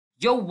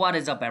Yo, what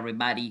is up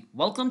everybody?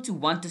 Welcome to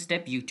One to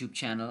Step YouTube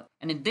channel,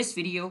 and in this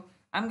video,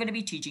 I'm going to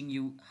be teaching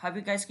you how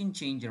you guys can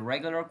change a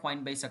regular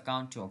Coinbase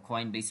account to a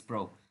Coinbase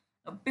Pro.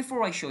 Now,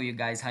 before I show you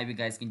guys how you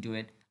guys can do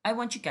it, I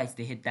want you guys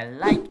to hit that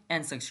like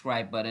and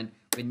subscribe button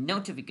with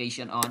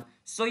notification on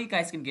so you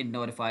guys can get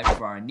notified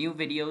for our new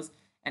videos.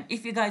 And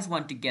if you guys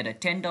want to get a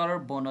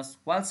 $10 bonus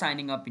while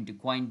signing up into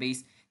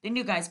Coinbase, then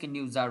you guys can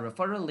use our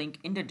referral link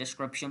in the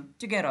description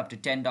to get up to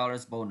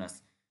 $10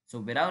 bonus. So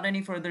without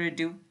any further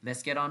ado,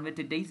 let's get on with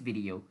today's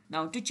video.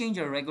 Now to change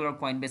your regular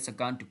Coinbase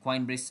account to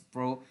Coinbase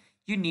Pro,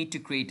 you need to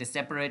create a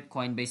separate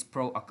Coinbase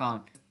Pro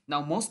account.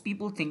 Now most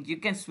people think you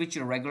can switch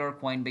your regular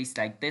Coinbase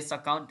like this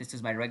account, this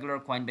is my regular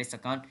Coinbase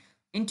account,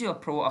 into a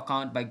Pro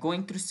account by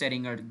going through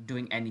setting or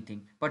doing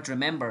anything. But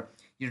remember,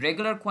 your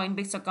regular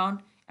Coinbase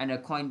account and a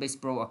Coinbase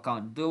Pro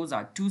account, those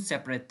are two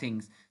separate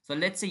things. So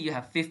let's say you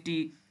have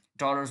 $50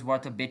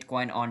 worth of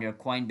Bitcoin on your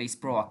Coinbase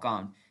Pro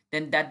account,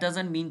 then that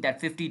doesn't mean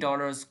that $50,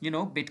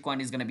 Bitcoin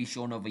is going to be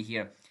shown over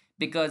here,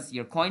 because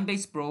your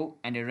Coinbase Pro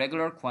and a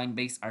regular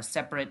Coinbase are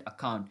separate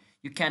account.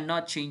 You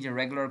cannot change a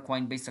regular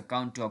Coinbase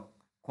account to a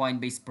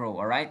Coinbase Pro,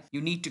 all right? You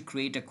need to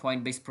create a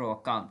Coinbase Pro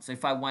account. So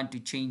if I want to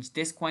change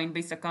this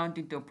Coinbase account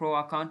into a Pro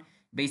account,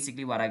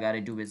 basically what I got to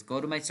do is go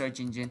to my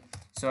search engine,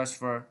 search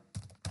for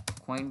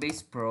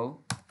Coinbase Pro.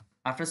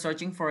 After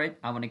searching for it,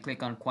 I want to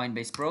click on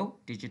Coinbase Pro,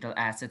 Digital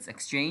Assets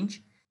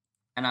Exchange.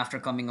 And after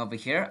coming over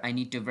here, I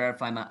need to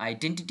verify my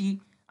identity.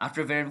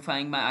 After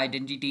verifying my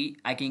identity,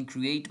 I can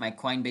create my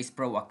Coinbase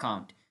Pro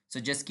account. So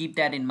just keep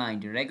that in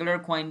mind. The regular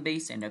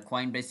Coinbase and the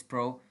Coinbase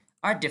Pro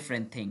are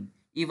different things,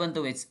 even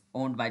though it's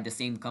owned by the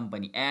same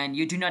company. And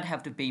you do not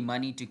have to pay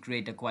money to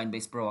create a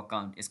Coinbase Pro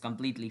account. It's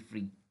completely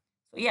free.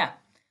 So yeah,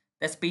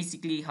 that's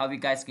basically how you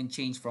guys can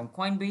change from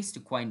Coinbase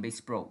to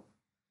Coinbase Pro.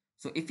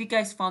 So if you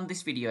guys found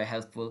this video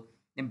helpful,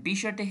 then be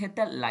sure to hit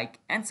that like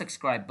and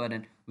subscribe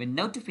button with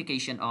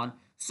notification on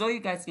so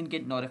you guys can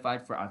get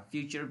notified for our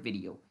future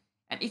video.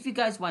 And if you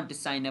guys want to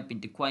sign up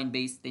into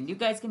Coinbase, then you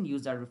guys can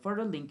use our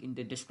referral link in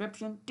the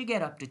description to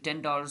get up to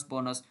 $10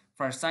 bonus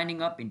for signing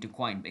up into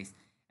Coinbase.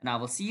 And I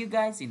will see you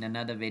guys in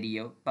another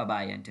video. Bye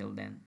bye until then.